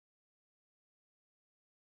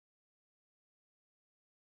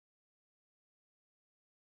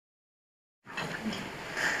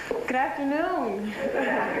Good afternoon.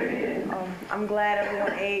 I'm glad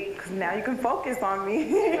everyone ate, because now you can focus on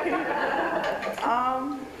me.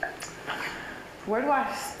 Where do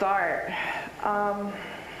I start?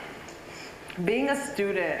 Being a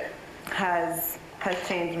student has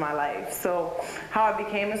changed my life. So how I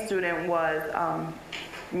became a student was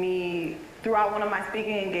throughout one of my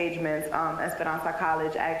speaking engagements, Esperanza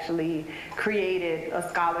College actually created a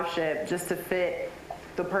scholarship just to fit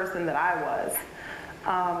the person that I was.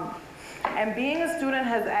 And being a student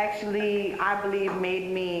has actually, I believe,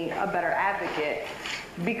 made me a better advocate.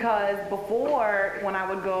 Because before, when I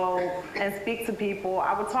would go and speak to people,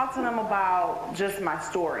 I would talk to them about just my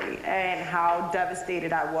story and how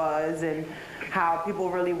devastated I was and how people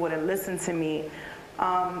really wouldn't listen to me.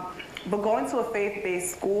 But going to a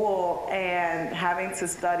faith-based school and having to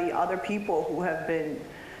study other people who have been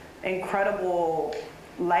incredible,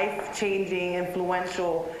 life-changing,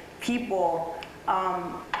 influential people,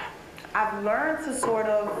 I've learned to sort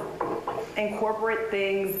of incorporate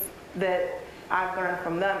things that I've learned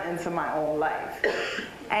from them into my own life.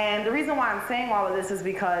 And the reason why I'm saying all of this is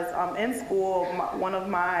because in school, one of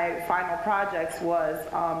my final projects was,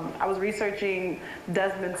 I was researching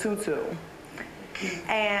Desmond Tutu.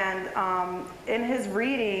 And in his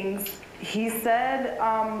readings, he said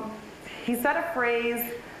a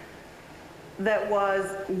phrase that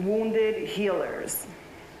was wounded healers.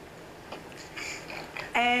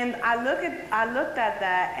 And I looked at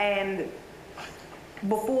that, and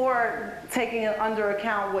before taking under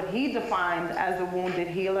account what he defined as a wounded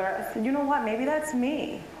healer, I said, you know what, maybe that's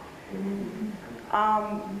me.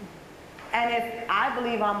 And if I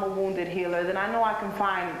believe I'm a wounded healer, then I know I can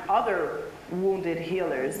find other wounded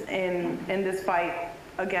healers in this fight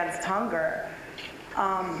against hunger.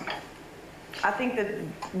 I think that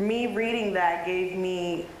me reading that gave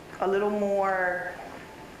me a little more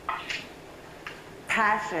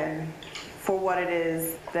passion for what it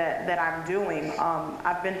is that I'm doing.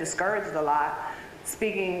 I've been discouraged a lot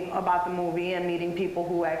speaking about the movie and meeting people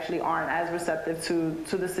who actually aren't as receptive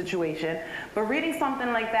to the situation. But reading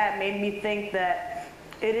something like that made me think that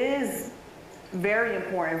it is very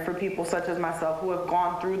important for people such as myself who have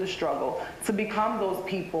gone through the struggle to become those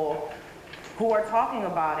people who are talking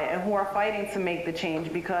about it and who are fighting to make the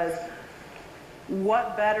change, because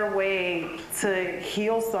what better way to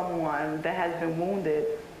heal someone that has been wounded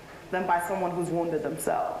than by someone who's wounded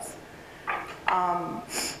themselves? I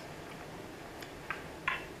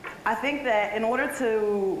think that in order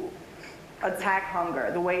to attack hunger,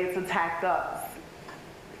 the way it's attacked us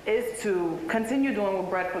is to continue doing what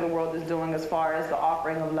Bread for the World is doing as far as the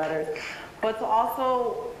offering of letters, but to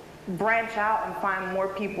also branch out and find more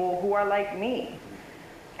people who are like me.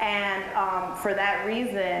 And for that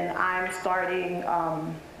reason, I'm starting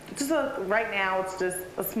right now, it's just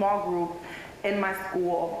a small group in my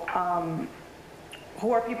school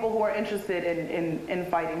who are people who are interested in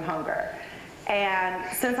fighting hunger. And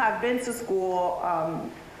since I've been to school, I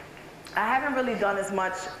haven't really done as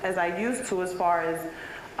much as I used to as far as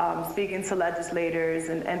speaking to legislators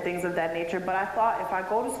and things of that nature. But I thought if I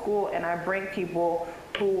go to school and I bring people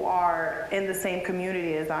who are in the same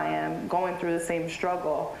community as I am, going through the same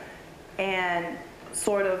struggle, and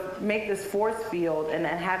sort of make this force field and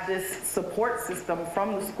have this support system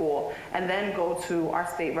from the school, and then go to our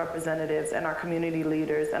state representatives and our community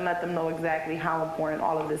leaders and let them know exactly how important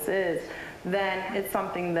all of this is, then it's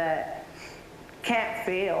something that can't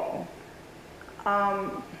fail.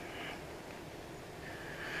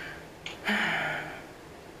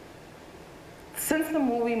 Since the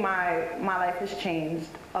movie, my life has changed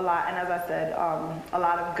a lot, and as I said, a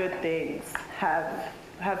lot of good things have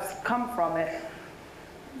come from it.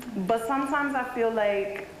 But sometimes I feel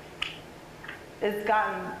like it's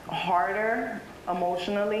gotten harder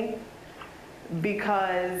emotionally,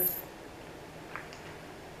 because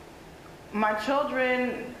my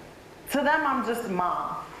children, to them I'm just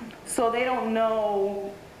mom. So they don't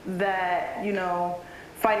know that, you know,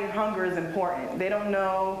 fighting hunger is important. They don't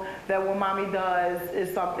know that what mommy does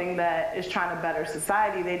is something that is trying to better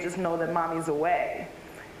society. They just know that mommy's away.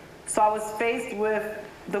 So I was faced with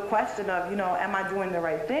the question of, you know, am I doing the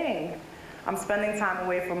right thing? I'm spending time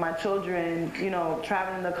away from my children, you know,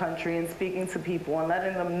 traveling the country and speaking to people and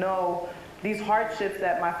letting them know these hardships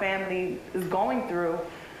that my family is going through.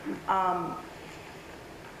 And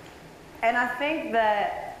I think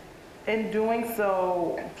that in doing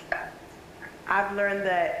so, I've learned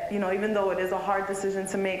that, you know, even though it is a hard decision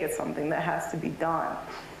to make, it's something that has to be done.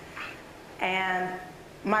 And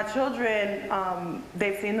My children,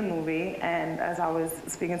 they've seen the movie, and as I was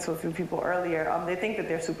speaking to a few people earlier, they think that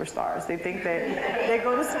they're superstars. They think that they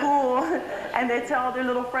go to school and they tell their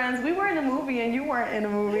little friends, we were in a movie and you weren't in a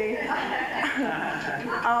movie.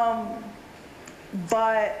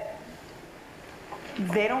 But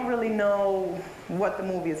they don't really know what the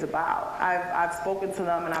movie is about. I've spoken to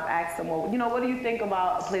them and I've asked them, well, you know, what do you think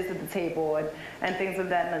about A Place at the Table and things of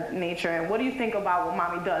that nature? And what do you think about what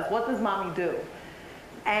mommy does? What does mommy do?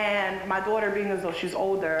 And my daughter, being as though she's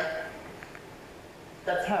older,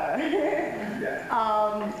 that's her.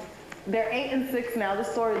 They're 8 and 6 now.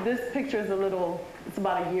 This picture is it's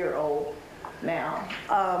about a year old now.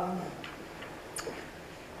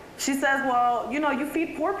 She says, well, you know, you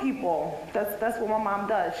feed poor people. That's what my mom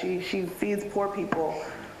does. She feeds poor people.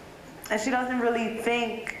 And she doesn't really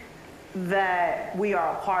think that we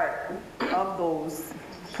are a part of those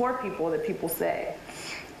poor people that people say.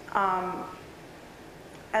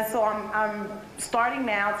 And so I'm starting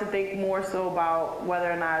now to think more so about whether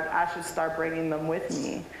or not I should start bringing them with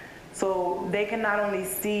me, so they can not only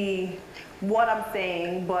see what I'm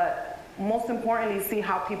saying, but most importantly, see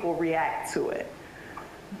how people react to it.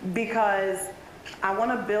 Because I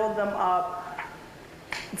want to build them up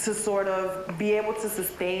to sort of be able to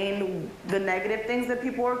sustain the negative things that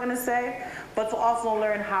people are going to say, but to also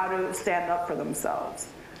learn how to stand up for themselves.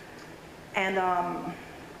 And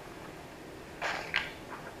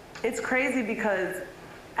it's crazy because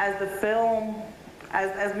as the film,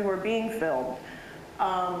 as we were being filmed,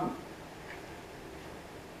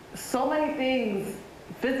 so many things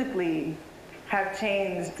physically have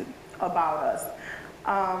changed about us.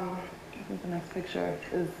 I think the next picture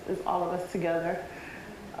is all of us together.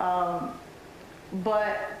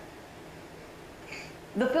 But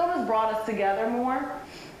the film has brought us together more,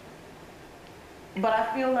 but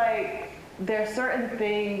I feel like there are certain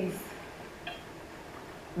things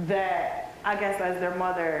that, I guess as their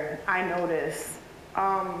mother, I noticed.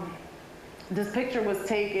 This picture was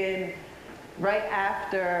taken right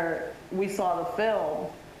after we saw the film.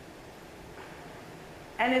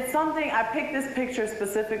 And it's something, I picked this picture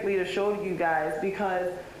specifically to show you guys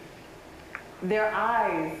because their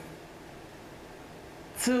eyes,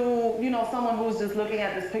 to, you know, someone who's just looking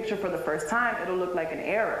at this picture for the first time, it'll look like an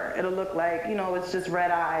error. It'll look like, you know, it's just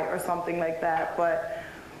red eye or something like that. But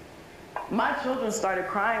my children started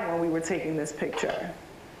crying when we were taking this picture.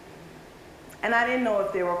 And I didn't know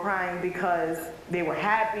if they were crying because they were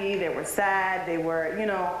happy, they were sad, they were, you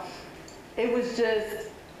know, it was just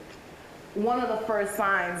one of the first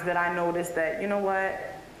signs that I noticed that, you know what,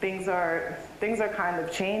 things are kind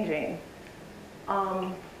of changing.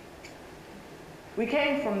 We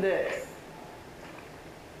came from this.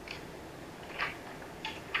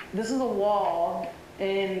 This is a wall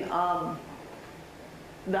in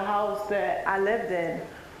the house that I lived in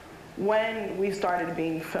when we started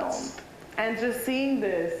being filmed. And just seeing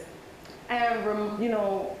this and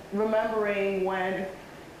remembering when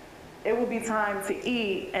it would be time to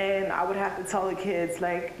eat and I would have to tell the kids,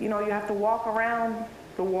 like, you know, you have to walk around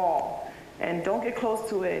the wall and don't get close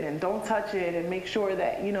to it and don't touch it and make sure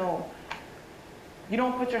that, you know, you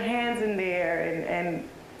don't put your hands in there and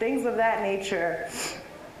things of that nature.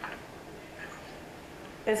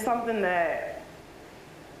 It's something that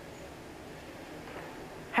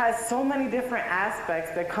has so many different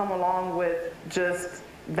aspects that come along with just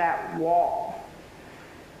that wall.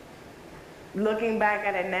 Looking back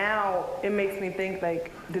at it now, it makes me think,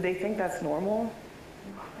 like, do they think that's normal?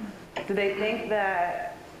 Do they think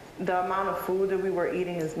that the amount of food that we were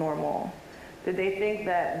eating is normal? Did they think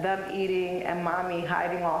that them eating and mommy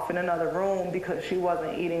hiding off in another room because she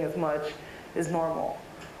wasn't eating as much is normal?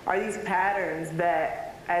 Are these patterns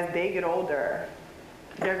that, as they get older,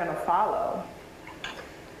 they're gonna follow?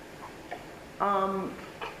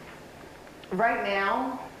 Right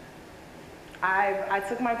now, I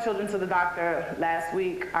took my children to the doctor last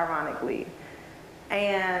week, ironically,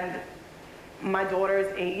 and my daughter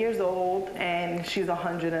is 8 years old and she's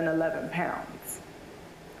 111 pounds.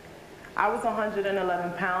 I was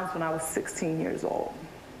 111 pounds when I was 16 years old.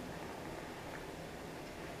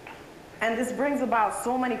 And this brings about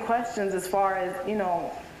so many questions as far as, you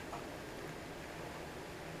know,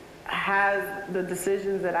 has the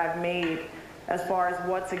decisions that I've made as far as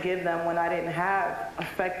what to give them when I didn't have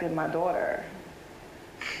affected my daughter?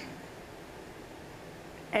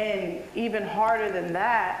 And even harder than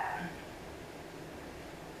that,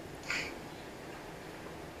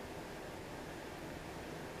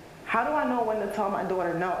 how do I know when to tell my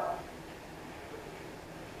daughter no?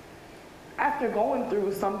 After going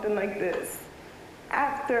through something like this,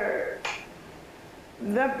 after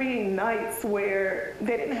there being nights where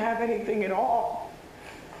they didn't have anything at all,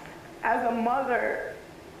 as a mother,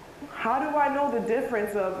 how do I know the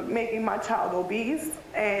difference of making my child obese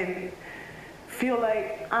and feel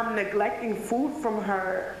like I'm neglecting food from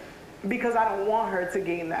her because I don't want her to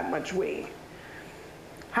gain that much weight?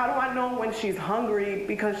 How do I know when she's hungry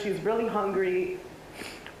because she's really hungry,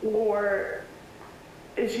 or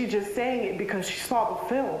is she just saying it because she saw the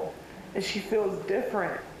film and she feels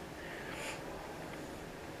different?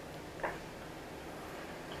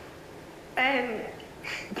 And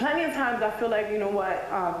plenty of times I feel like, you know what,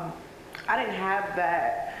 I didn't have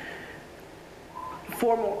that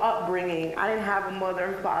formal upbringing. I didn't have a mother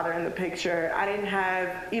and father in the picture. I didn't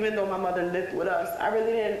have, even though my mother lived with us, I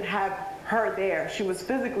really didn't have her there. She was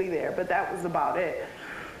physically there, but that was about it.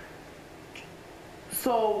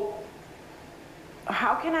 So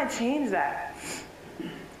how can I change that?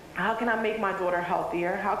 How can I make my daughter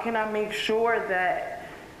healthier? How can I make sure that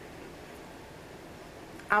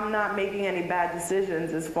I'm not making any bad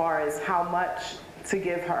decisions as far as how much to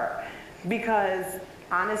give her? Because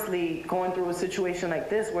honestly, going through a situation like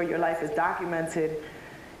this where your life is documented,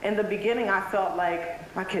 in the beginning I felt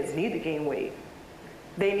like my kids need to gain weight.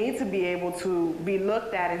 They need to be able to be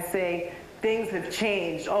looked at and say, things have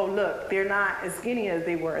changed. Oh, look, they're not as skinny as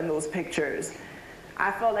they were in those pictures.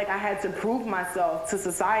 I felt like I had to prove myself to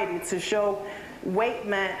society to show weight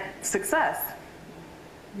meant success.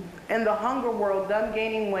 In the hunger world, them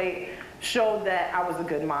gaining weight showed that I was a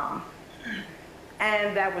good mom.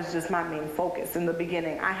 And that was just my main focus in the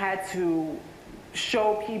beginning. I had to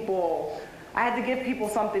show people, I had to give people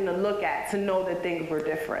something to look at to know that things were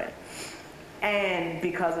different. And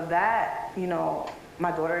because of that, you know,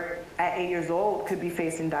 my daughter at 8 years old could be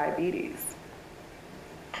facing diabetes.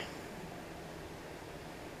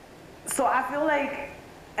 So I feel like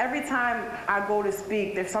every time I go to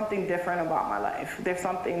speak, there's something different about my life. There's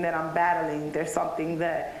something that I'm battling. There's something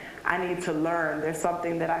that I need to learn. There's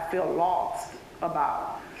something that I feel lost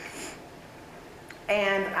about.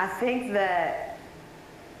 And I think that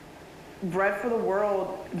Bread for the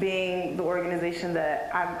World, being the organization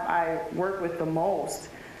that I work with the most,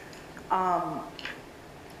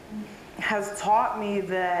 has taught me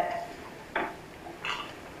that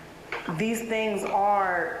these things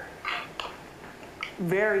are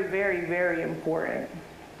very, very, very important.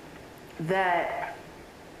 That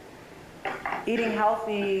eating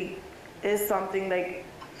healthy is something like,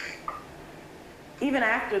 even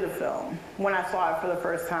after the film, when I saw it for the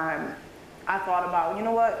first time, I thought about, you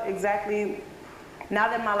know what, exactly, now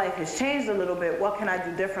that my life has changed a little bit, what can I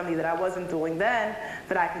do differently that I wasn't doing then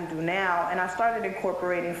that I can do now? And I started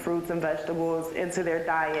incorporating fruits and vegetables into their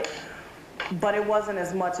diet, but it wasn't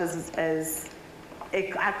as much as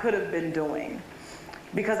I could have been doing.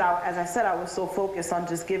 Because as I said, I was so focused on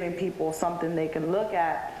just giving people something they can look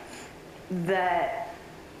at that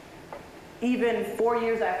even 4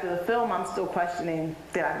 years after the film, I'm still questioning,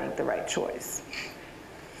 did I make the right choice?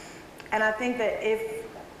 And I think that if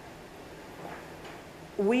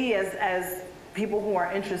we as people who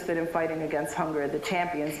are interested in fighting against hunger, the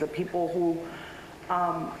champions, the people who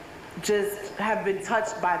just have been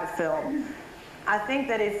touched by the film, I think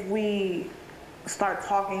that if we start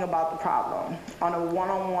talking about the problem on a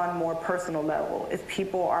one-on-one, more personal level, if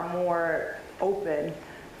people are more open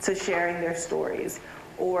to sharing their stories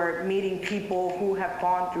or meeting people who have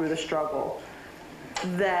gone through the struggle,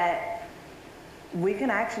 that we can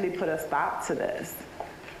actually put a stop to this.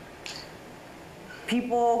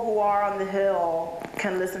 People who are on the Hill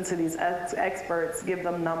can listen to these experts, give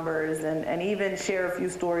them numbers, and even share a few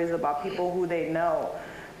stories about people who they know,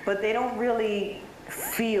 but they don't really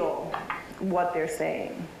feel what they're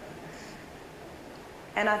saying.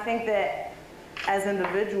 And I think that as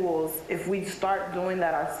individuals, if we start doing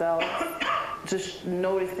that ourselves, just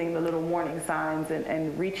noticing the little warning signs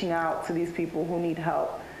and reaching out to these people who need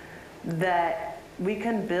help, that we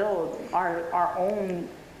can build our own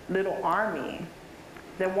little army,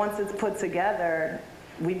 that once it's put together,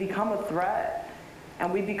 we become a threat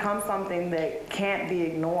and we become something that can't be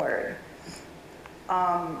ignored.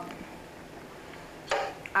 I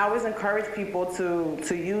always encourage people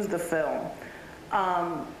to use the film.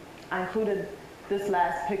 I included this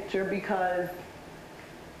last picture because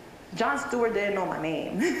Jon Stewart didn't know my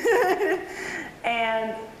name.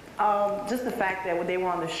 And just the fact that when they were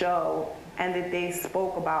on the show and that they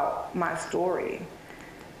spoke about my story,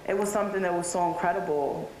 it was something that was so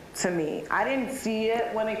incredible to me. I didn't see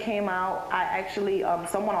it when it came out. I actually,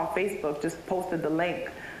 someone on Facebook just posted the link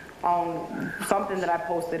on something that I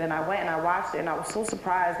posted, and I went and I watched it, and I was so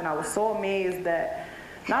surprised and I was so amazed that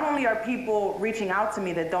not only are people reaching out to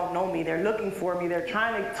me that don't know me, they're looking for me, they're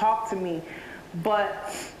trying to talk to me,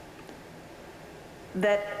 but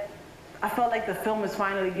that I felt like the film is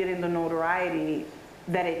finally getting the notoriety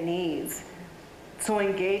that it needs to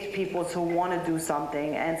engage people to want to do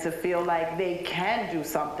something and to feel like they can do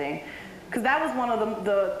something. Because that was one of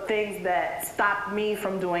the things that stopped me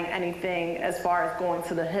from doing anything as far as going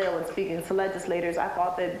to the Hill and speaking to legislators. I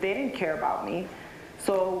thought that they didn't care about me.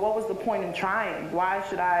 So what was the point in trying? Why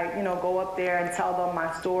should I, go up there and tell them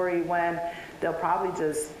my story when they'll probably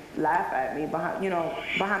just laugh at me behind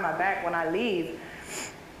my back when I leave?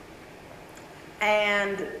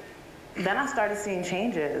 And then I started seeing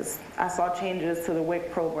changes. I saw changes to the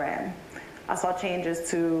WIC program. I saw changes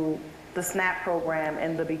to the SNAP program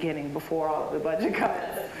in the beginning before all of the budget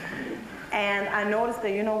cuts. And I noticed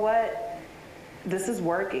that, you know what, this is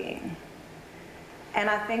working. And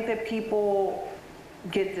I think that people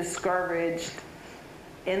get discouraged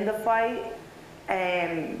in the fight,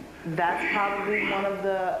 and that's probably one of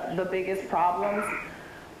the biggest problems.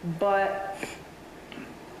 But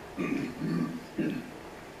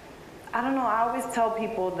I don't know, I always tell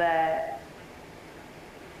people that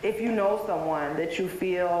if you know someone that you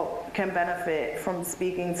feel can benefit from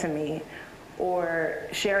speaking to me or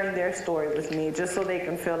sharing their story with me, just so they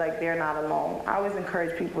can feel like they're not alone, I always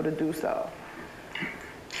encourage people to do so.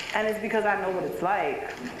 And it's because I know what it's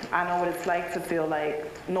like. I know what it's like to feel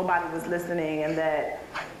like nobody was listening and that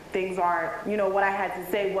things aren't, what I had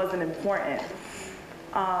to say wasn't important.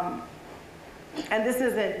 And this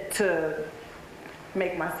isn't to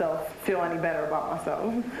make myself feel any better about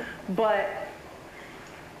myself, but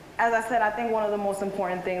as I said, I think one of the most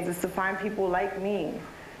important things is to find people like me,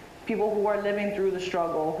 people who are living through the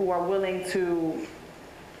struggle, who are willing to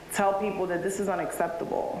tell people that this is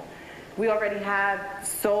unacceptable. We already have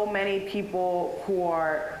so many people who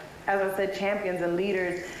are, as I said, champions and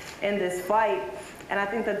leaders in this fight, and I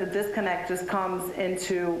think that the disconnect just comes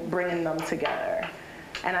into bringing them together.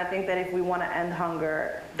 And I think that if we want to end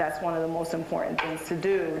hunger, that's one of the most important things to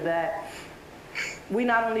do, that we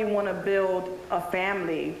not only want to build a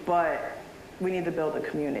family, but we need to build a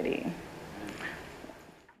community.